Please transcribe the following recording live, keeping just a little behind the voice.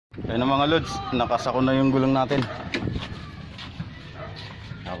Ayun na mga lods, nakasako na yung gulong natin.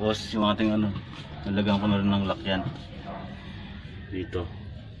 Tapos yung ating nalagyan ko na rin ng lakyan dito.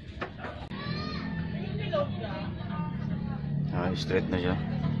 Straight na siya.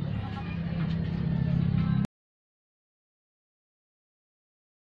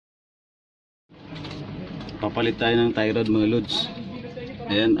 Papalit tayo ng tie rod mga lods.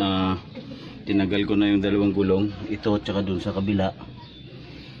 Ayan, tinagal ko na yung dalawang gulong, ito at saka dun sa kabila,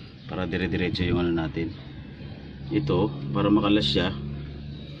 para dire-diretso yung natin. Ito, para makalas siya,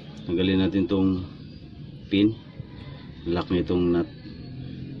 tanggalin natin tong pin, lock nitong nut,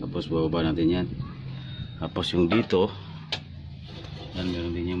 tapos bababa natin yan. Tapos yung dito, yan,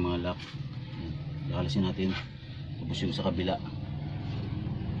 meron din yung mga lock, nakalasin natin. Tapos yung sa kabila,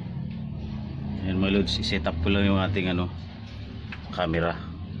 ayan mga lods, i-set up ko lang yung ating camera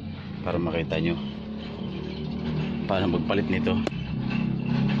para makita nyo paano magpalit nito.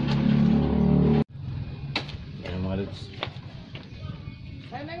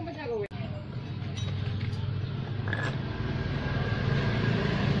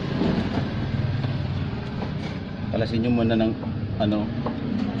 Kalasin nyo muna ng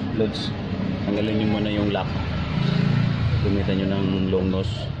loads, tanggalin nyo muna yung lock, gamitan nyo ng long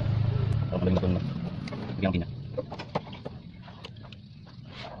nose para maging biglang pina.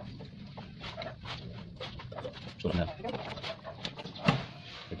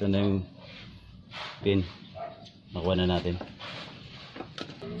 Ito na yung pin, nakuha na natin.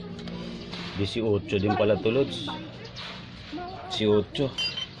 18 din pala to loads, 18.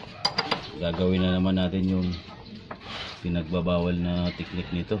 Gagawin na naman natin yung pinagbabawal na teknik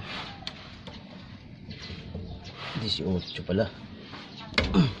nito. 18 pala.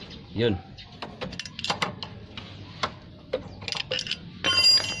 Yun.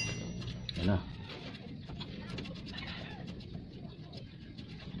 Yan na.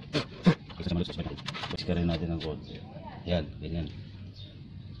 Isikarin natin ng konti. Yan, ganyan.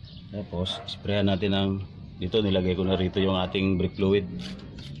 Tapos sprayan natin ng dito, nilagay ko na rito yung ating brake fluid.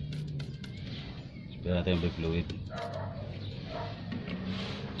 Sprayan natin yung brake fluid.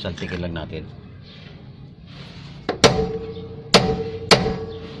 Saltikin lang natin.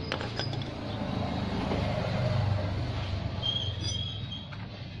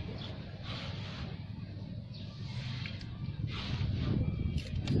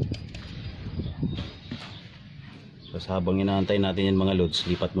 Tapos habang inaantay natin yan mga loads,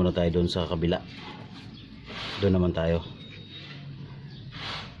 lipat muna tayo doon sa kabila. Doon naman tayo.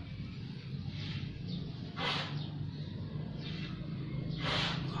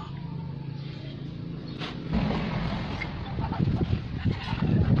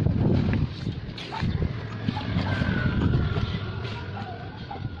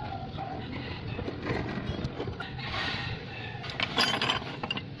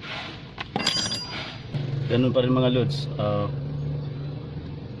 Ganun pa rin mga loads.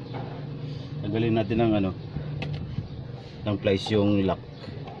 Tagalin natin ng plies yung lock.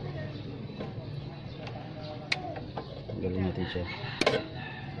 Tagalin natin siya.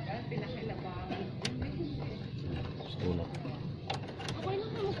 Stulak.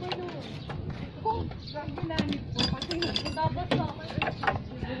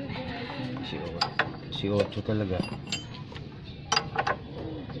 Si 8 talaga.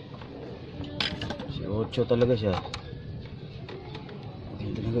 8 talaga siya.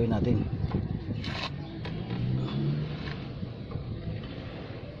 Ito na gawin natin.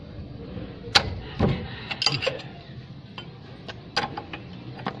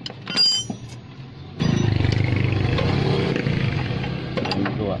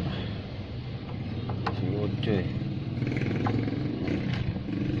 Ang dua. Si 8 eh.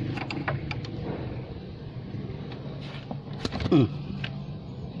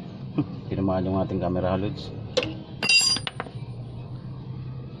 Tinamaan yung ating camera loads.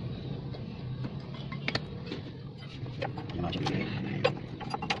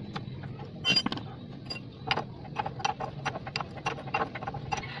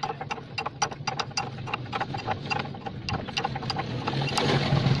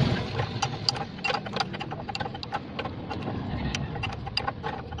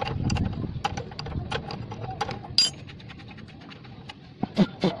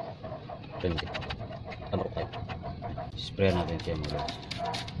 Spray natin siya mula.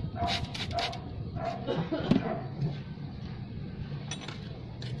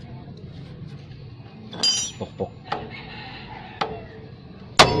 Pok-pok.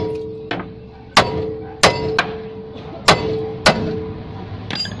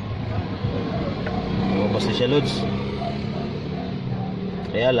 Lumabas na siya loads.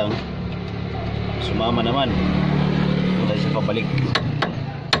 Kaya lang sumama naman. Punta siya pabalik.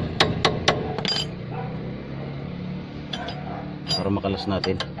 para makalas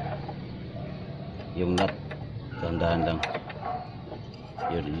natin yung nut. Dahan-dahan lang,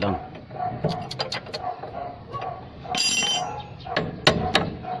 yun lang.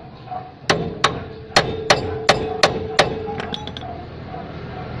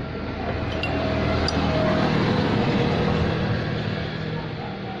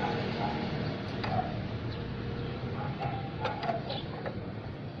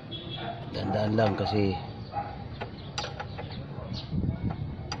 Dahan-dahan lang kasi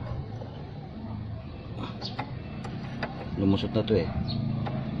lumusot na to eh.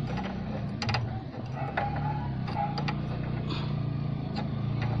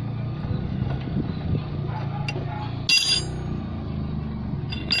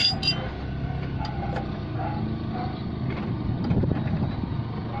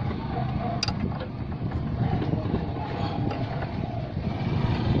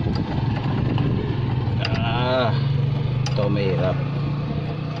 Ito mahirap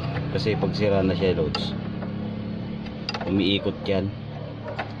kasi pag sira na siya, Lods, umiikot yan,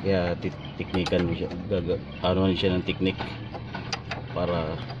 kaya tiknikan mo siya, ano siya ng teknik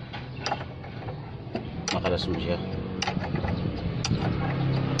para makalas mo siya.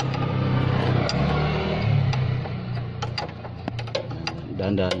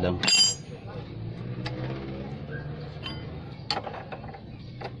 Dahan-dahan lang.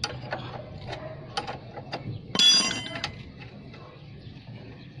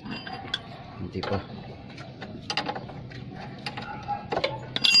 Hindi pa.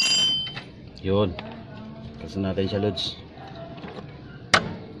 Yun. Kasi natin siya, Lods.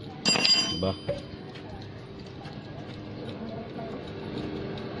 Diba?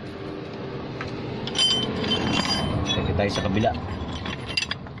 Sige tayo sa kabila.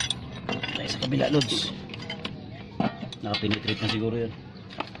 Tayo sa kabila, Lods. Nakapenetrate na siguro yan.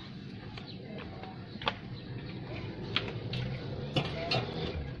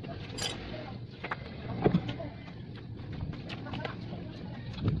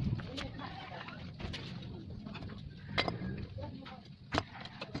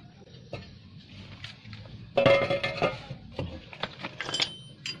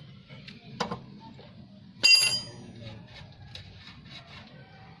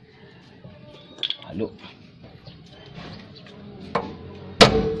 Halo.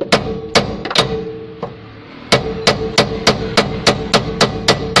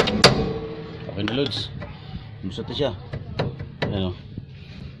 Okay na, Lods. Musot na siya. Ano?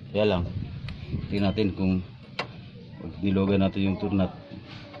 Kaya lang, tingnan natin kung nilogan natin yung turnat.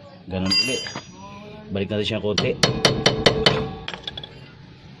 Ganun ulit. Balik natin siya konti.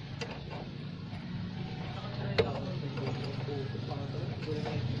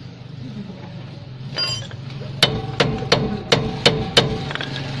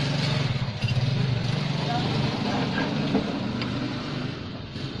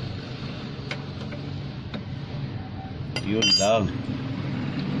 Yun lang.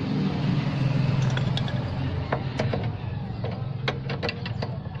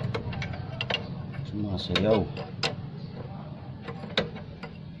 Sumasayaw.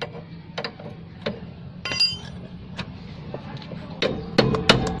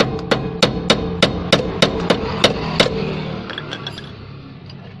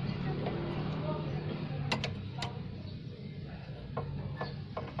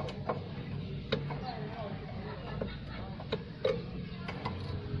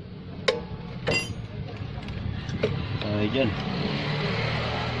 Dyan.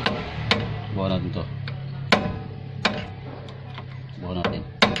 Bawa natin to. Bawa natin.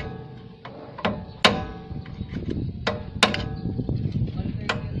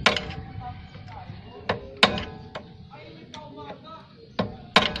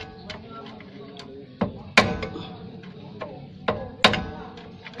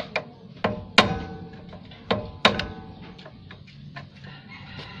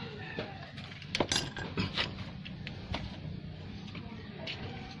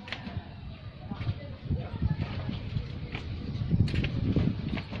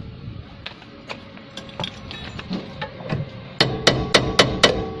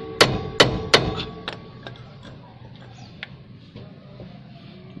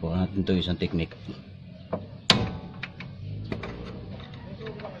 Bawa natin to, isang teknik.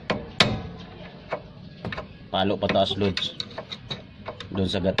 Palo pataas, Lods, doon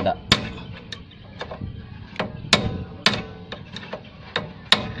sa gatda.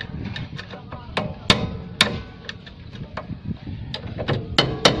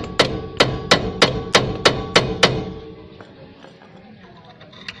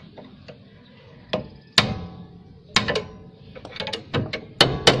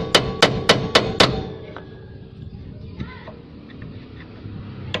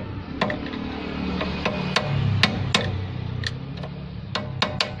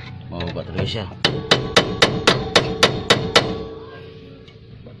 siya.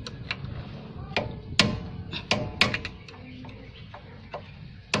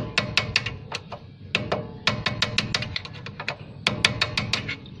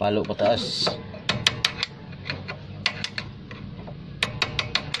 Palo pataas.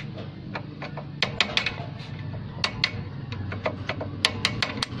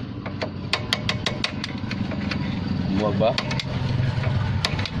 Buwag ba?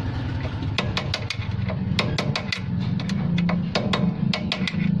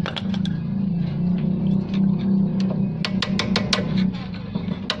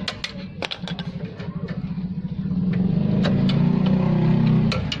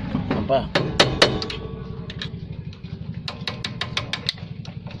 Pa.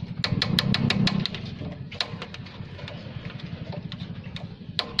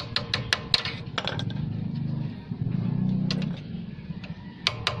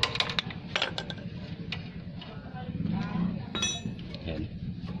 Yan.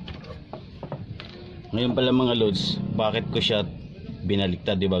 Ngayon pala mga lods, bakit ko siya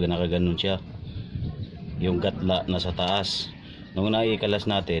binaliktad, di ba? Nakaganon siya. Yung gatla nasa taas. Nung naikalas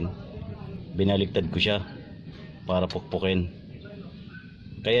natin, binaliktad ko siya para pukpukin.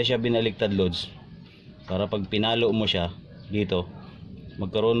 Kaya siya binaliktad lods para pag pinalo mo siya dito,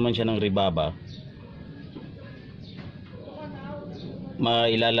 magkaroon man siya ng ribaba,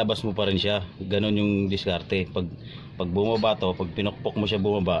 mailalabas mo pa rin siya. Ganon yung diskarte. Pag bumaba to, pag pinukpok mo siya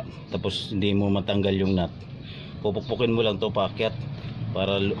bumaba, tapos hindi mo matanggal yung nut, pupukpukin mo lang to paakyat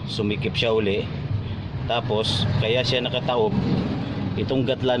para sumikip siya uli. Tapos kaya siya nakataob, itong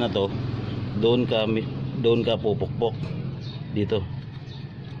gatla na to, doon ka pupukpok dito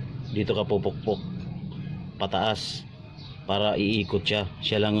ka pupukpok pataas para iikot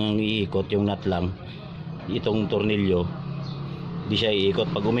siya lang ang iikot, yung nut lang, itong tornilyo di siya iikot.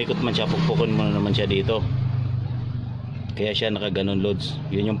 Pag umikot man siya, pukpukin mo naman siya dito. Kaya siya nakaganon lods.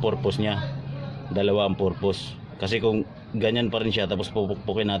 Yun yung purpose niya, dalawa ang purpose. Kasi kung ganyan pa rin siya tapos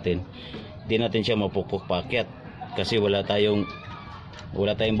pupukpukin natin, di natin siya mapukpok paakyat kasi wala tayong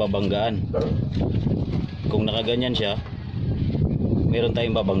babanggaan. Kung nakaganyan siya, meron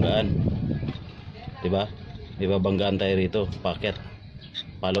tayong babanggaan, diba? May babanggaan tayo rito paakyat,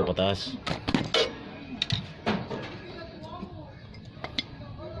 palo pataas.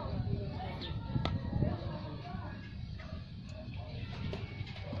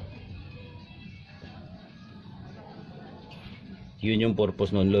 Yun yung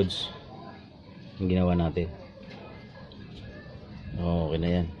purpose ng lods, yung ginawa natin. Okay na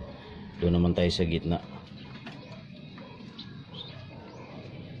yan. Doon naman tayo sa gitna.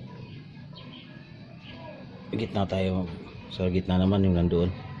 Gitna tayo. Sa gitna naman yung nandoon.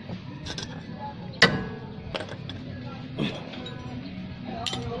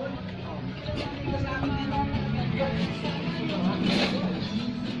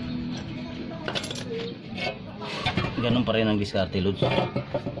 Ganun pa rin ang diskarte lods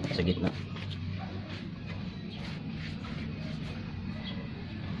sa gitna.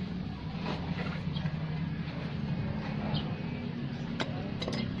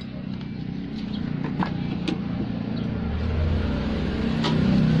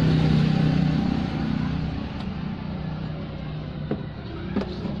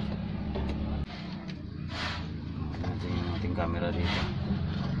 Camera dito.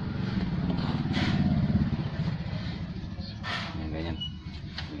 Ganyan.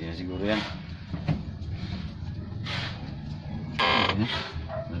 Hindi na siguro yan.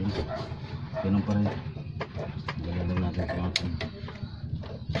 Ganun pa rin. Gagalong natin ito natin.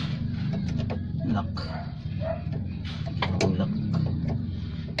 Lock. Lock.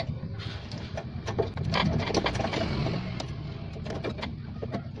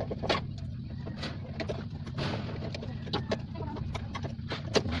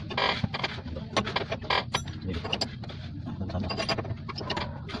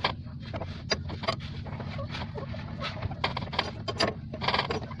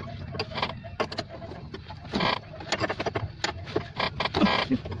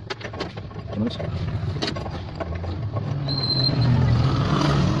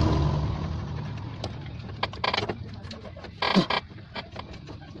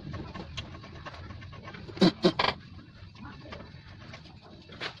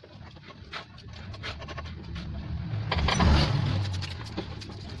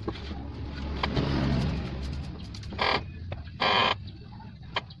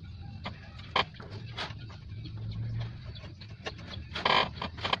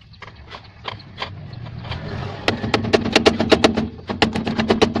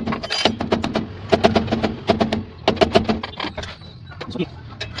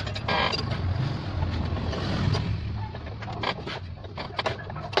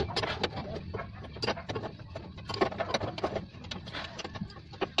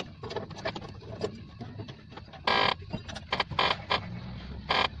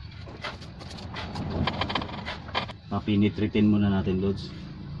 Pinitritin muna natin, Lods.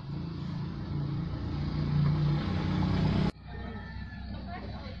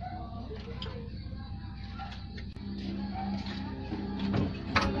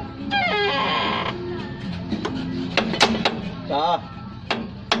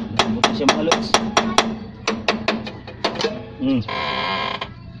 Buti siya mga Lods.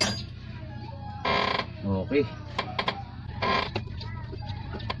 Okay.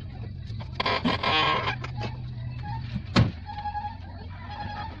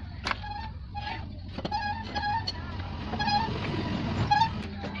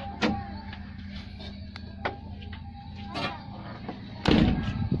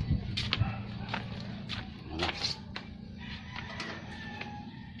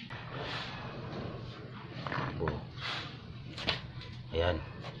 Ayan,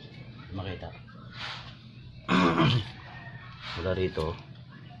 makita. Wala rito.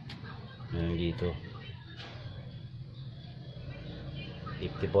 Ayan dito.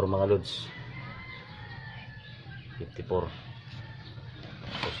 54 mga Lods. 54.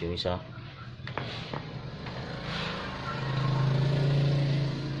 Tapos yung isa.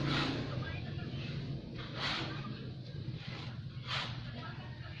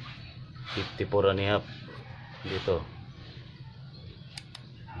 $54 and a half dito.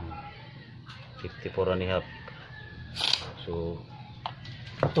 54 and a half. So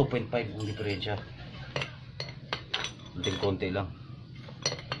 2.5 ang diferensya. Konti lang.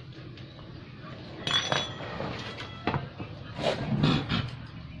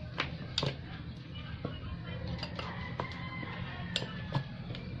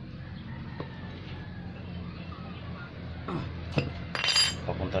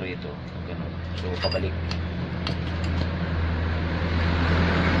 Papunta rito. Ganun. So pabalik.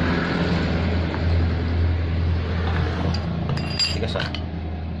 Tigasan.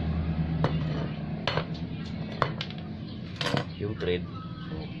 Yung thread,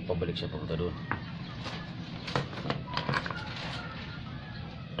 so pabalik siya papunta doon.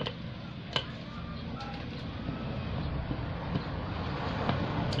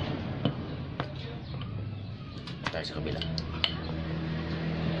 Tayo sa kabila.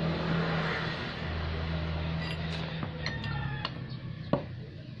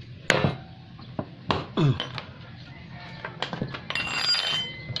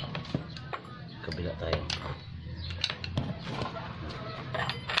 Kabila tayo.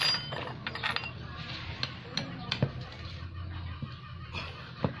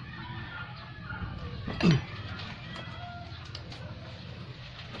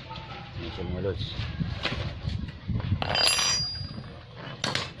 Ini siya mga Lods.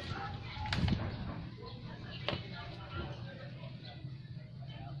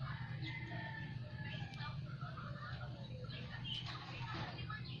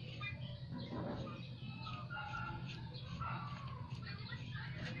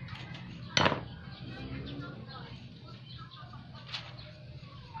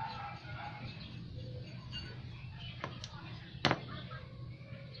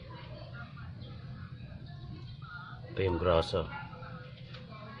 Ito yung grasa.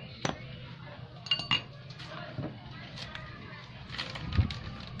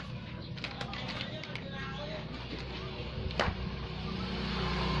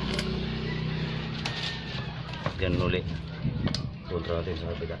 Ganun ulit. Punta natin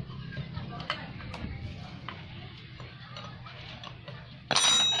sa kabila.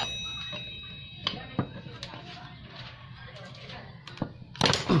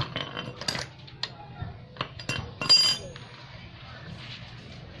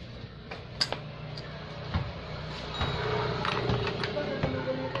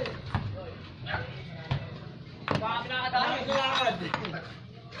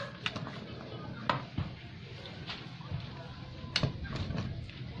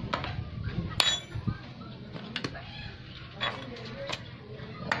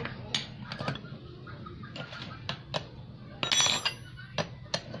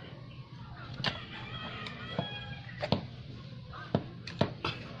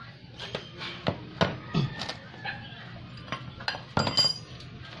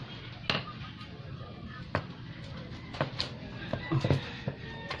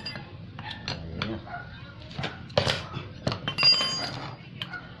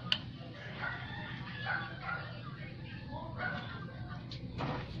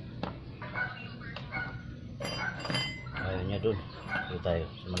 Ayaw niya dun. Dito tayo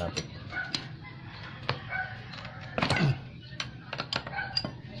sa malapit.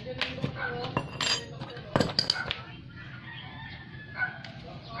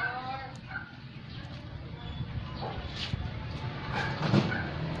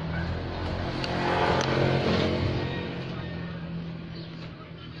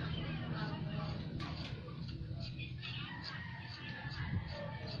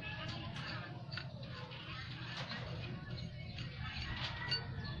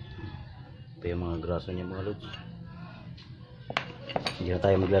 Ito yung mga grasa niya mga lods. Hindi na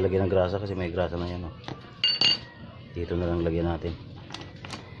tayo maglalagay ng grasa kasi may grasa na yan. Oh. Dito na lang lagyan natin.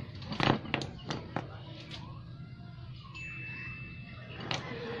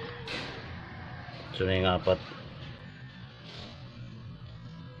 So na yung apat.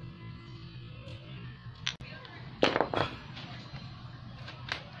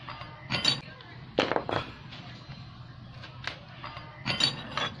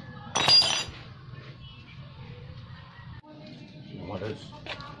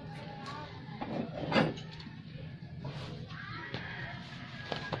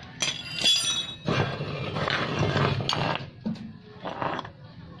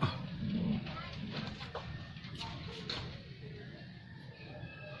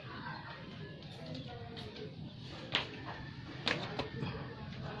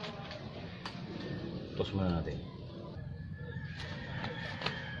 Tos muna natin.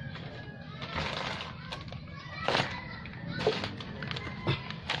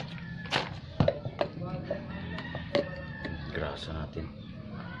 Grasa natin.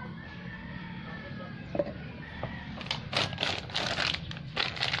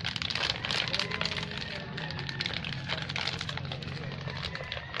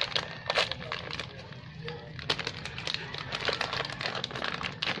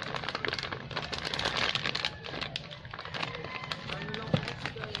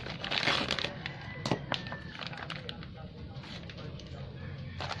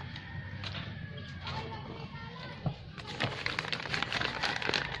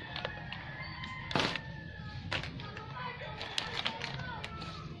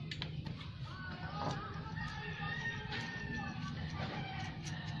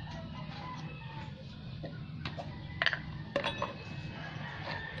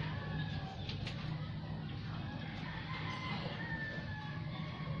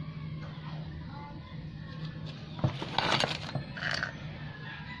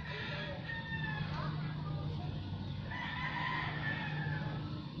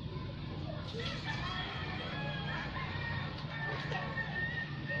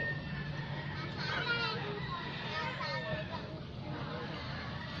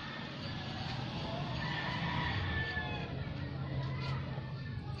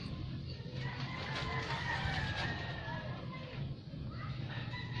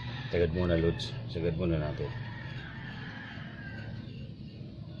 Sagad muna Lods, sagad muna natin.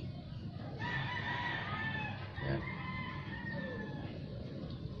 Yan.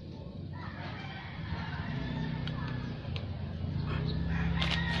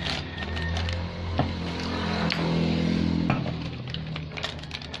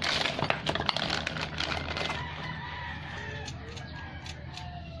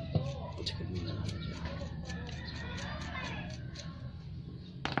 Sagad muna natin.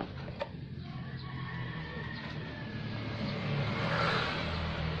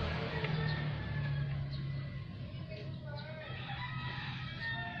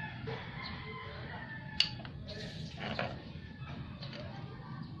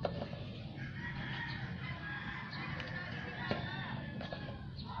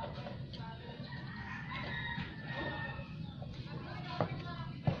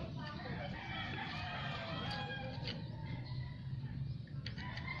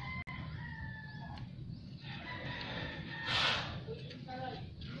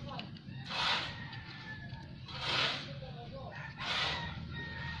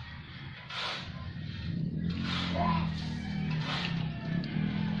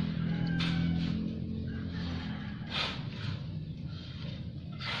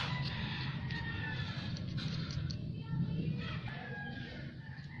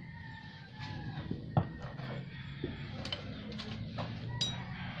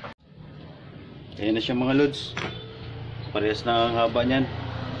 Ayan na siya mga Lods. Parehas na ang haba niyan.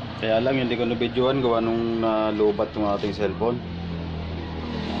 Kaya lang hindi ko na-videoan gawa nung lobat ng ating cellphone.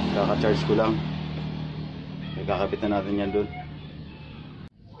 Kaka-charge ko lang. Kakabit na natin yan doon.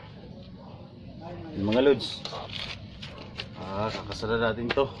 Mga Lods. Kakasala natin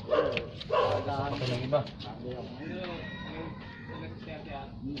to. Kakasala ng iba.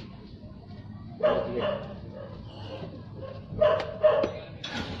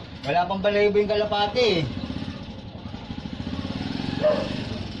 Wala pang balahibo yung kalapati.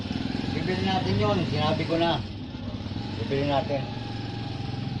 Bibili natin yun. Sinabi ko na. Bibili natin.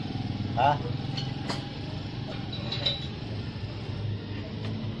 Ha?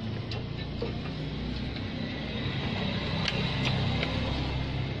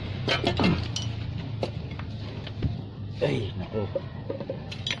 Ay, nako.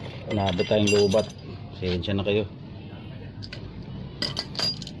 Naabot tayong lobat. Sensya na kayo.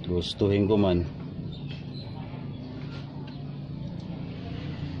 gustuhin ko man.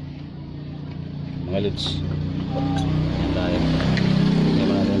 Mga lods, yan tayo. Lagyan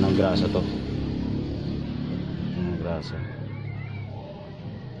mo natin ng grasa to. Ng grasa.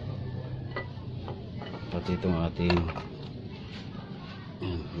 Pati itong ating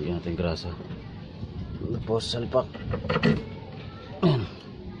yan, ating grasa. Tapos salpak. Yan.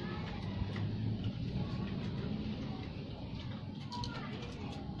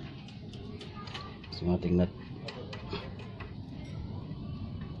 Yung ating nut.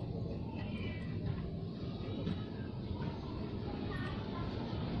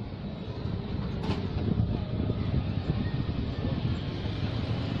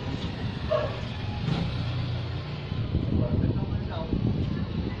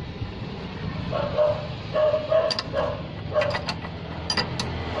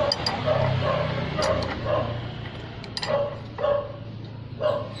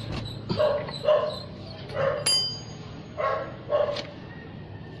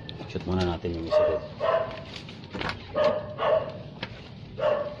 Shoot muna natin yung isa doon.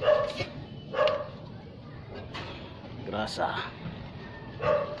 Grasa.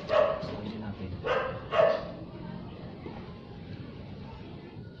 Sabihin natin.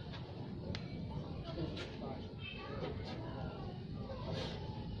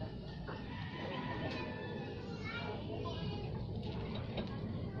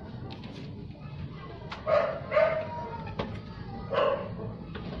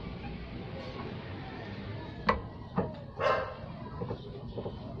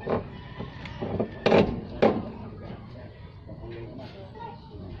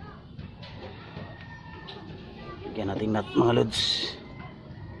 Lagyan natin nut mga lods.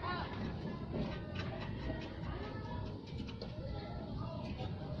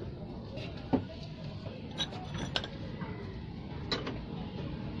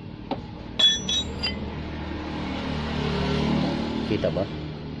 Kita ba?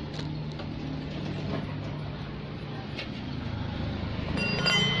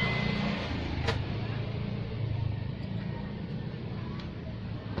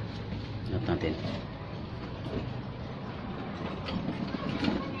 Nut natin.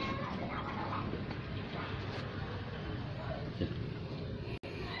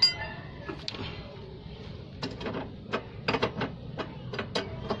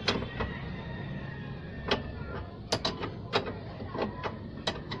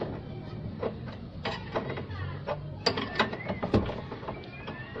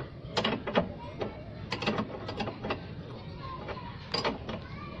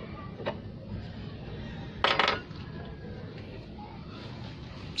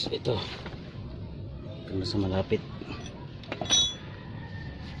 So ito sa malapit.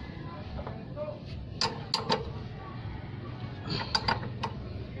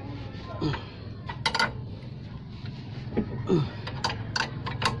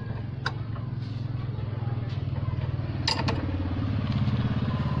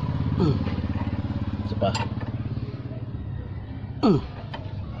 Isa pa.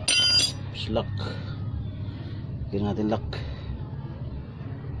 Lock. Tignan natin lock.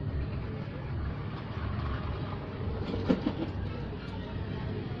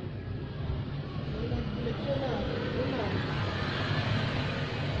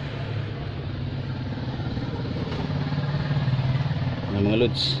 Mga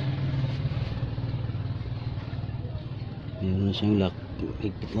lods, meron na siyang lock.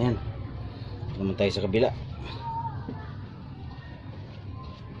 Higpit na yan. Naman tayo sa kabila.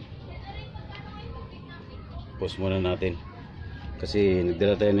 Pause muna natin kasi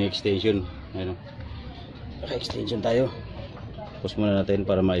nagdala tayo ng extension. Ayun, naka-extension tayo. Pause muna natin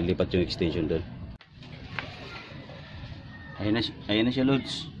para mailipat yung extension doon. Ayun na siya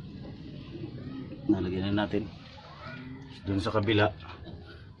lods. Nalagyan na natin doon sa kabila.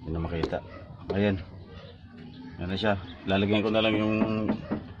 Hindi na makita. Ayan. Ayan na siya. Lalagyan ko na lang yung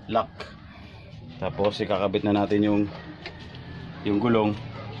lock. Tapos ikakabit na natin yung gulong.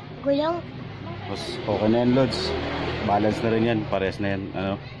 Gulong? Tapos okay na yan lods. Balance na rin yan. Pares na yan.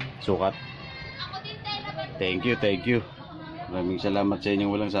 Ano? Sukat. Thank you. Maraming salamat sa inyong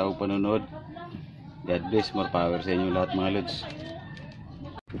walang sawang panunood. God bless. More power sa inyong lahat mga lods.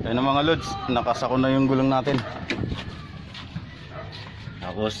 Ayan na mga lods. Nakasako na yung gulong natin.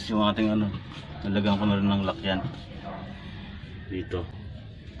 Tapos yung ating nalagyan ko na rin ng lock yan dito.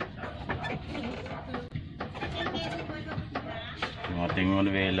 Yung ating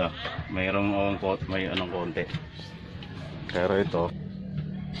manuela mayroong may konti, pero ito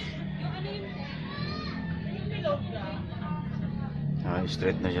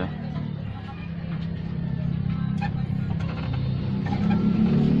straight na siya.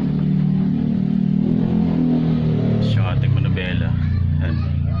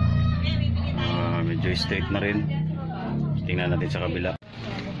 medyo straight na rin. Tingnan natin sa kabila.